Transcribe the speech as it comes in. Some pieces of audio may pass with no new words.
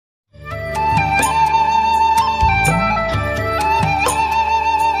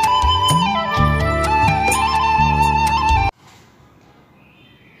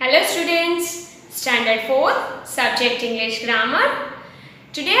subject English grammar.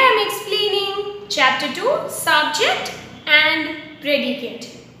 Today I am explaining chapter 2 subject and predicate.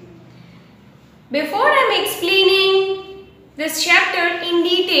 Before I am explaining this chapter in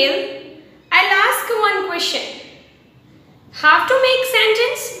detail, I'll ask one question. How to make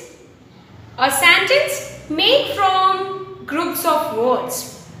sentence? A sentence made from groups of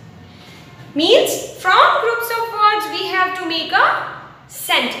words. Means from groups of words we have to make a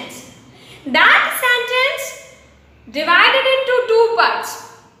sentence. That sentence divided into two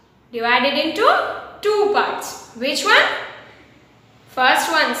parts. Which one?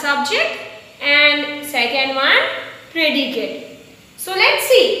 First one subject and second one predicate. So let's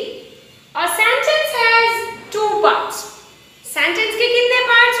see. A sentence has two parts. Sentence के कितने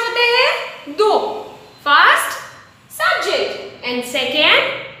parts होते हैं? दो. First subject and second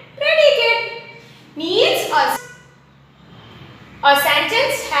predicate. Means a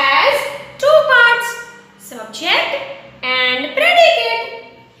sentence has two parts, subject and predicate.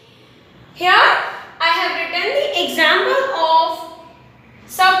 Here I have written the example of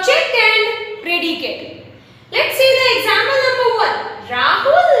subject and predicate. Let's see the example number 1.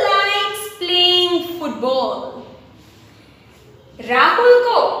 Rahul likes playing football. Rahul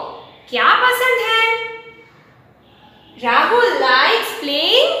को क्या पसंद है? Rahul likes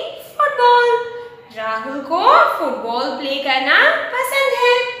playing football. Rahul को football play करना पसंद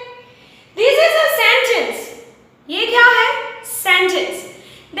है. This is a sentence. ये क्या है? Sentence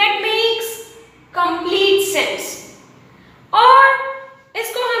that makes complete sense. और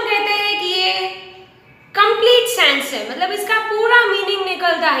इसको हम कहते हैं कि ये complete sense है. मतलब इसका पूरा मीनिंग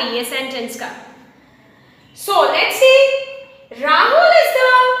निकलता है ये सेंटेंस का. So let's see. Rahul is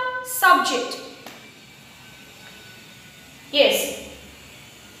the subject. Yes.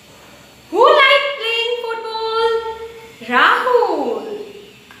 Who likes playing football? Rahul.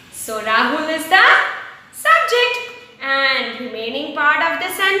 So Rahul is the subject and remaining part of the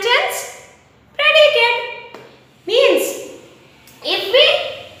sentence predicate. Means if we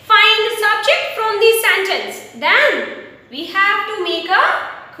find the subject from the sentence then we have to make a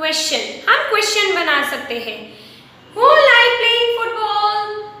question. हम question बना सकते हैं. Who like playing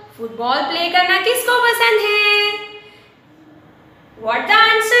football? Football play करना किसको पसंद है? What the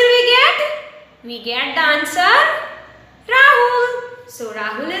answer we get? We get the answer Rahul. So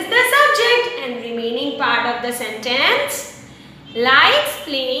Rahul is the subject and remaining part of the sentence likes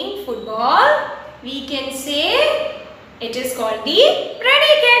playing football. We can say it is called the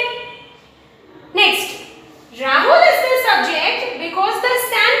predicate. Next, Rahul is the subject because the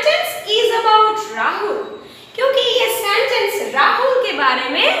sentence is about Rahul. क्योंकि ये sentence Rahul के बारे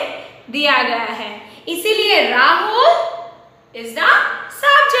में दिया गया है, इसीलिए Rahul is the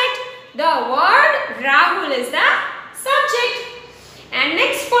subject. The word Rahul is the subject. And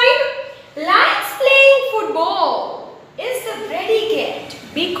next point, likes playing football is the predicate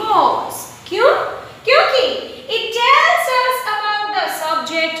because क्यों? क्योंकि it tells us about the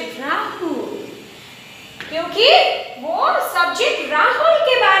subject Rahul. क्योंकि वो सब्जेक्ट राहुल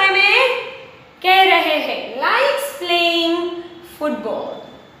के बारे में कह रहे हैं. Likes playing football.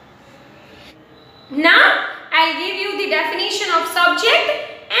 Now I'll give you the definition of subject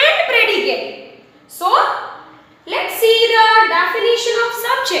and predicate. So let's see the definition of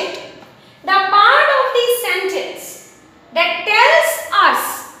subject. The part of the sentence that tells us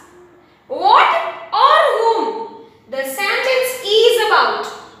what or whom the sentence is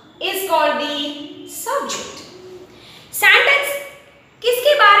about is called the subject. Sentence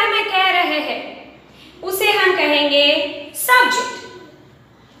किसके बारे में कह रहे हैं उसे हम कहेंगे subject.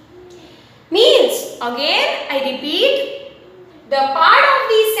 Means again I repeat, the part of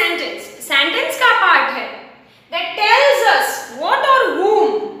the sentence का part है that tells us what or whom,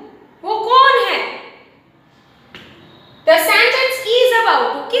 वो कौन है. The sentence is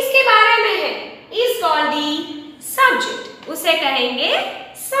about, किसके बारे में है, is called the subject. उसे कहेंगे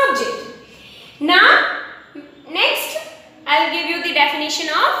subject. Now next I'll give you the definition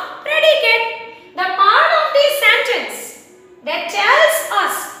of predicate. The part of the sentence that tells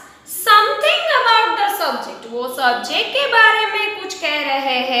us something about the subject. वो subject के बारे में कुछ कह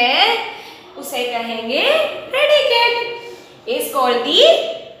रहे हैं उसे कहेंगे predicate. Is called the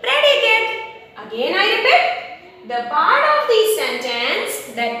predicate. Again I repeat, the part of the sentence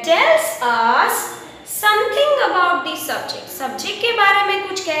that tells us something about the subject. Subject के बारे में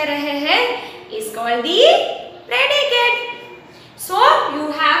कुछ कह रहे हैं is called the predicate. So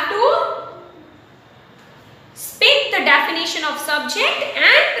you have to speak the definition of subject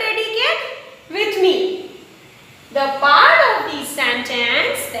and predicate with me. The part of the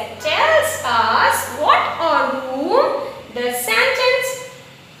sentence that tells us what or whom the sentence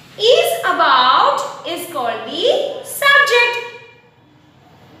is about is called the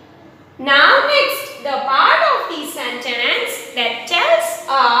Now next, the part of the sentence that tells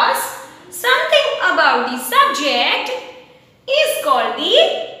us something about the subject is called the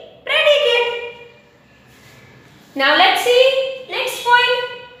predicate. Now let's see next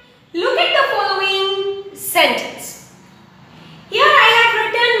point. Look at the following sentence. Here I have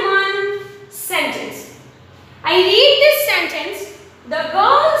written one sentence. I read this sentence. The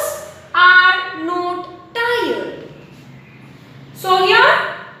girls are not tired. So here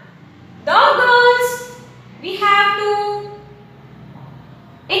the girls we have to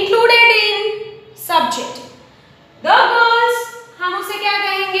include it in subject. The girls हम उसे क्या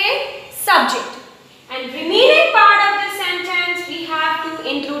कहेंगे? Subject. And remaining part of the sentence we have to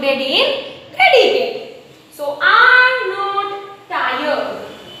include it in predicate. So are not tired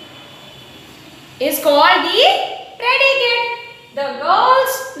is called the predicate. The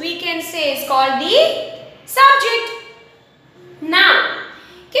girls we can say is called the subject. Now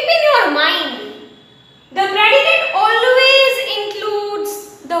keep in your mind, the predicate always includes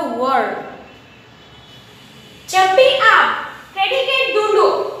the verb. जब भी आप predicate ढूंढो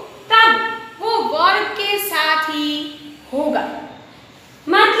तब वो verb के साथ ही होगा।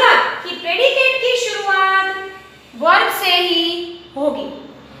 मतलब कि predicate की शुरुआत verb से ही होगी।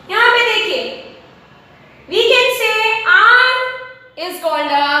 यहाँ पे देखिए, we can say are is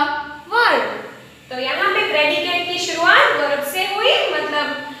called a verb. तो यहाँ पे predicate की शुरुआत verb से हुई, मतलब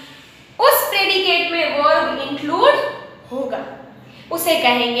उस predicate में verb include होगा, उसे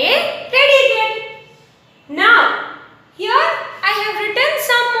कहेंगे predicate. Now here I have written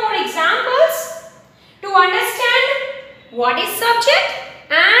some more examples to understand what is subject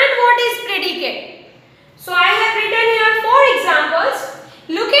and what is predicate. So I have written here 4 examples.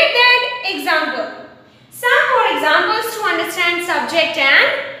 Look at that example. Some more examples to understand subject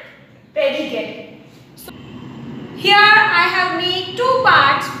and predicate. So here I have made 2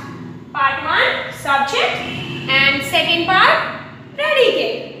 parts. Part 1 subject and second part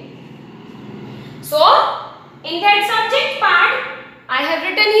predicate. So in that subject part I have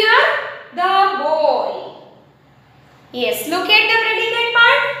written here the boy. Yes, look at the predicate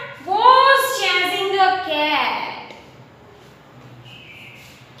part. Was chasing a cat.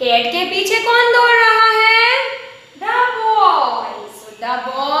 Cat के पीछे कौन दौड़ रहा है? The boy. So the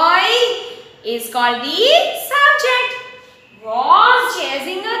boy is called the subject. Was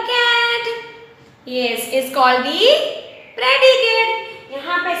chasing a cat. Yes, is called the predicate.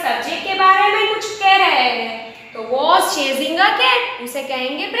 यहाँ पे subject के बारे में कुछ कह रहे हैं, तो was chasing a cat उसे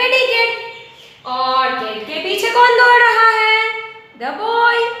कहेंगे predicate. और cat के पीछे कौन दौड़ रहा है? The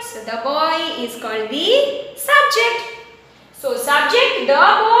boy. So the boy is called the subject. So subject the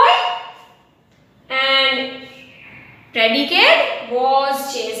boy and predicate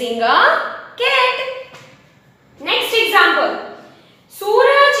was chasing a cat. Next example.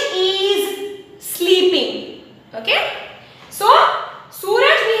 Suraj is sleeping. Okay. So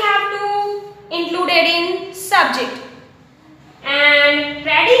Suraj we have to include it in subject and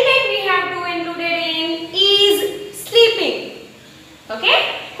predicate we have to include it in is sleeping. Okay.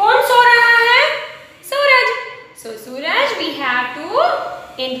 कौन सो रहा है? Suraj. So Suraj we have to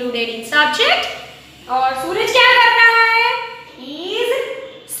include it in subject और सूरज क्या कर रहा है? He is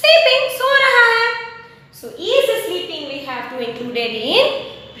sleeping. सो रहा है. So is sleeping we have to include it in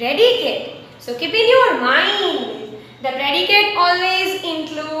predicate. So keep in your mind, the predicate always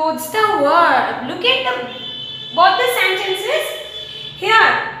includes the verb. Look at both the sentences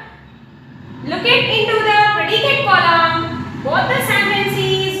here. Look at into the predicate column. Both the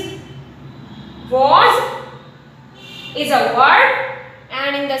sentences was is a verb,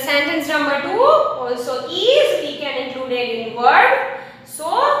 and in the sentence number 2 also is we can include it in verb.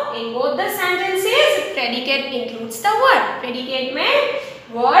 So in both the sentences predicate includes the verb. Predicate में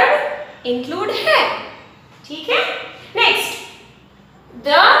verb include है. ठीक है. Next,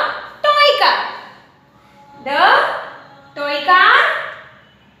 the toy car. The toy car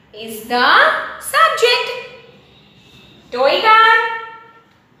is the subject. Toy car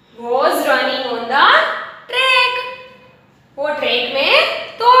was running on the track. वो track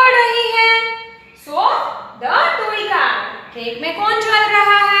में दौड़ रही है. So the toy car. Track में कौन चल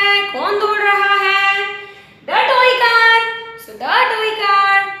रहा है? कौन दौड़ रहा है? The toy car. So the toy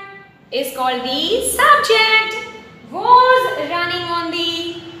car is called the subject. Was running on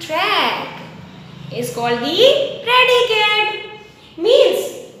the track is called the predicate. Means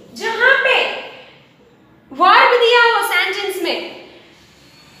जहाँ पे verb दिया हो sentence में,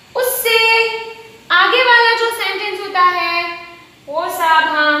 उससे आगे वाला जो sentence होता है वो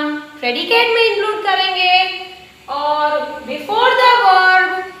सब हम predicate में include करेंगे, और before the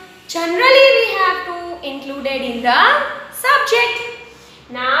verb generally we have to include it in the subject.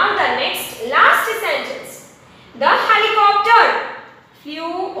 Now the next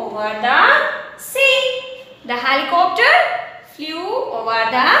over the sea. The helicopter flew over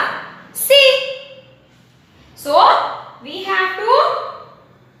the sea. So we have to,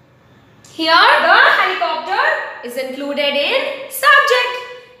 here the helicopter is included in subject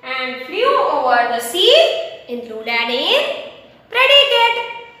and flew over the sea included in predicate.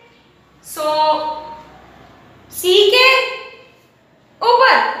 So sea के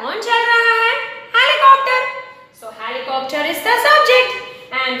ऊपर कौन चल रहा है? Helicopter. So helicopter is the subject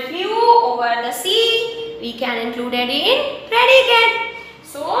and flew over the sea we can include it in predicate.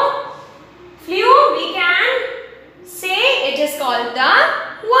 So flew we can say it is called the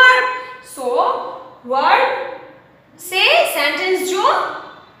verb. So verb से sentence जो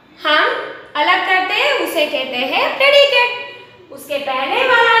हम अलग करते हैं उसे कहते हैं predicate. उसके पहले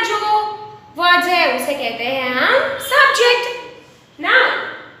वाला जो वर्ड है उसे कहते हैं हम subject. Now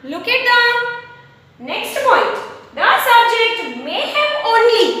look at the next point. The subject may have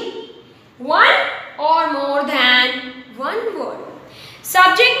only one or more than one word.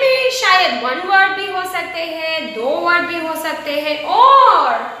 Subject में शायद one word भी हो सकते हैं, दो word भी हो सकते हैं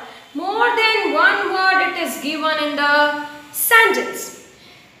और more than one word it is given in the sentence.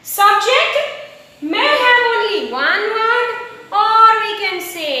 Subject may have only one word or we can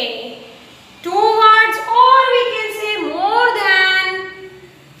say two words or we can say more than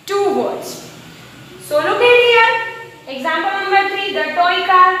two words. So look at here. Example number 3, the toy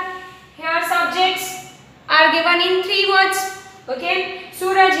car. Here subjects are given in 3 words. Okay.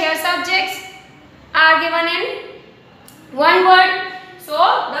 Suraj, here subjects are given in 1 word. So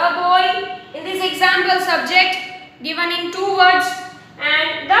the boy in this example subject given in 2 words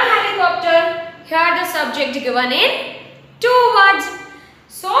and the helicopter here the subject given in 2 words.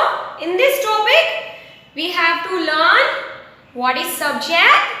 So in this topic we have to learn what is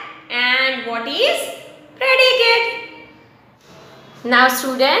subject and what is predicate. Now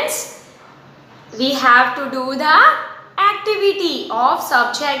students, we have to do the activity of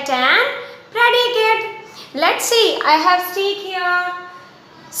subject and predicate. Let's see, I have stick here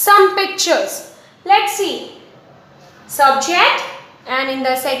some pictures. Let's see, subject and in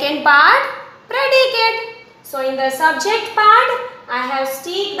the second part predicate. So in the subject part I have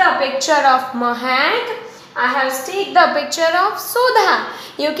stick the picture of Mahak, I have stick the picture of Sudha.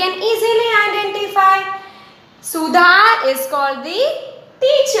 You can easily identify. Sudha is called the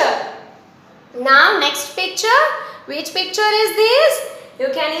teacher. Now next picture, which picture is this? You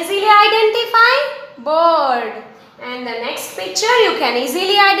can easily identify bird. And the next picture you can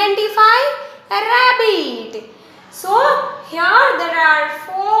easily identify a rabbit. So here there are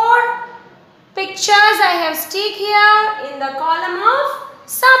 4 pictures I have stick here in the column of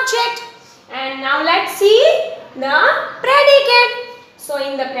subject. And now let's see the predicate. So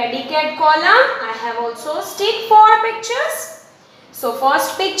in the predicate column I have also stick 4 pictures. So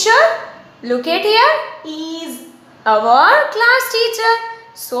first picture, look at here, is our class teacher.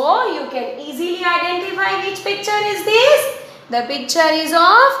 So you can easily identify which picture is this. The picture is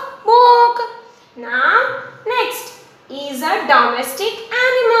of book. Now next is a domestic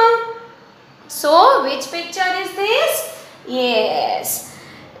animal. So which picture is this? Yes,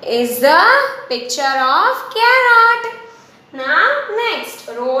 is the picture of carrot. Now next,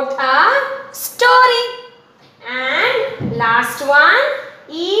 wrote a story. And last one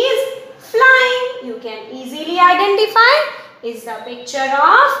is flying. You can easily identify is the picture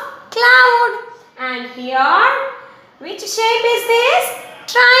of cloud. And here, which shape is this?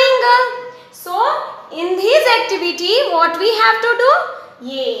 Triangle. So in this activity, what we have to do?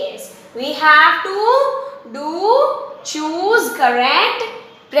 Yes, we have to choose correct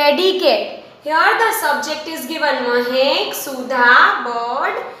predicate. Here the subject is given Mahek, Sudha,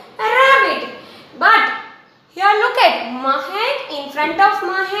 bird, rabbit. But here look at Mahek, in front of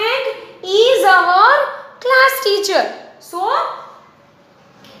Mahek is our class teacher. So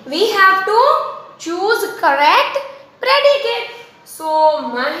we have to choose correct predicate. So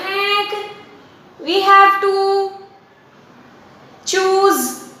Mahek, we have to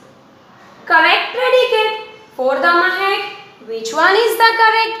choose correct predicate. For the Mahek, which one is the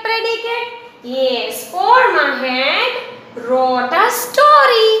correct predicate? Yes, for Mahek wrote a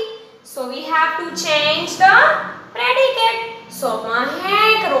story. So we have to change the predicate. So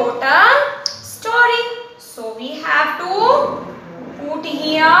Mahek wrote a story. So we have to put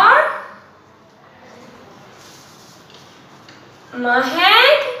here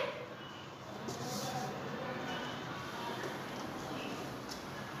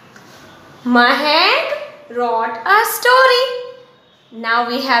Mahek wrote a story. Now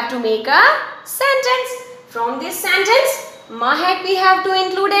we have to make a sentence. From this sentence, Mahek we have to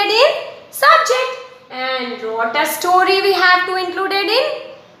include it in subject and wrote a story we have to include it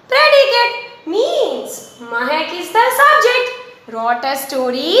in Predicate means Mahak is the subject, wrote a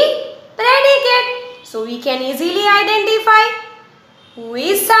story, predicate. So we can easily identify who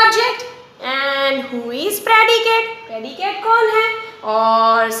is subject and who is predicate. Predicate कौन है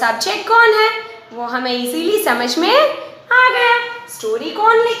और subject कौन है वो हमें easily समझ में आ गया. Story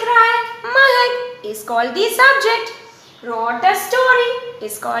कौन लिख रहा है? Mahak is called the subject. Wrote a story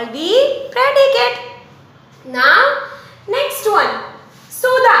is called the predicate. Now next one,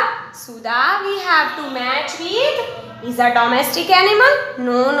 Sudha. Sudha we have to match with, is a domestic animal?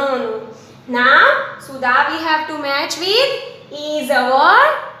 No. Now Sudha we have to match with, is our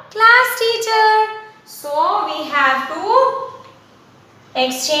class teacher. So we have to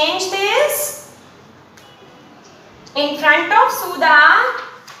exchange this. In front of Sudha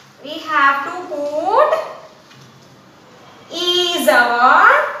we have to put, is our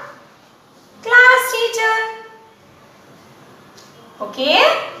class teacher. Okay?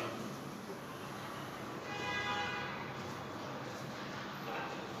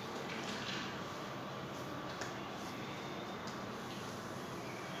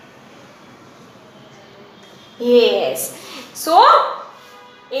 Yes. So,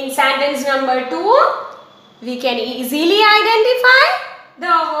 in sentence number 2, we can easily identify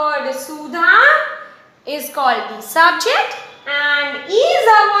the word Sudha is called the subject and is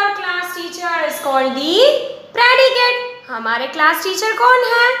our class teacher is called the predicate. हमारे class teacher कौन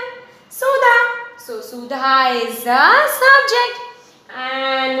है? Sudha. So, Sudha is the subject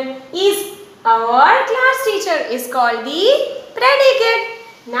and is our class teacher is called the predicate.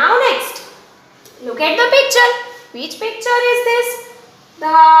 Now next, look at the picture. Which picture is this?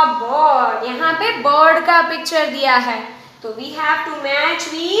 The bird. यहाँ पे bird का picture दिया है. तो we have to match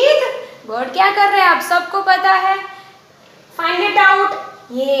with, bird क्या कर रहे हैं आप सबको पता है. Find it out.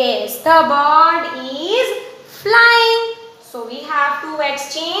 Yes, the bird is flying. So we have to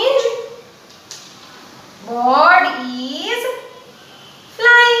exchange. Bird is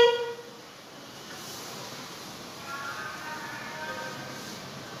flying.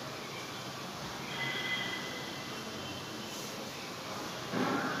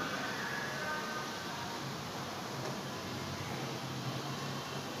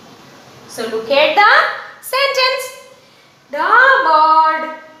 So look at the sentence. The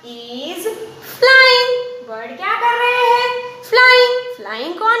bird is flying. Bird क्या कर रहे हैं? Flying.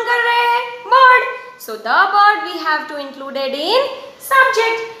 Flying कौन कर रहे हैं? Bird. So the bird we have to include it in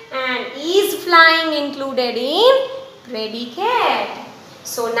subject and is flying included in predicate.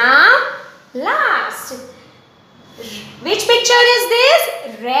 So now last. Which picture is this?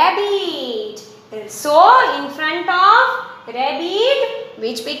 Rabbit. So in front of rabbit,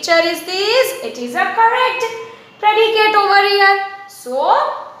 which picture is this? It is a correct predicate over here. So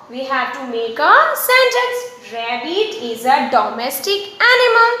we have to make a sentence. Rabbit is a domestic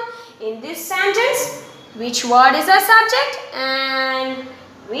animal. In this sentence, which word is a subject and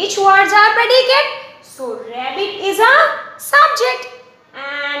which words are predicate? So rabbit is a subject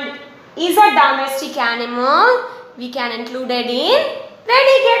and is a domestic animal. We can include it in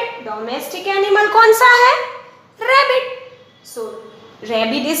predicate. Domestic animal कौन सा है? Rabbit. So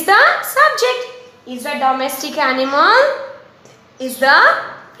rabbit is the subject. Is a domestic animal. Is the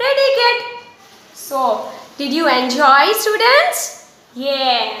predicate. So did you enjoy, students?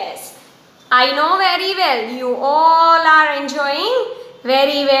 Yes. I know very well. You all are enjoying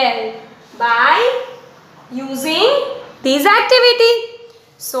very well by using this activity.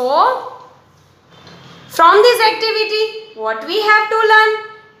 So from this activity, what we have to learn?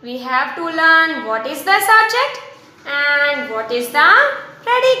 We have to learn what is the subject and what is the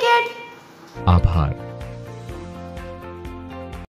predicate. आभार.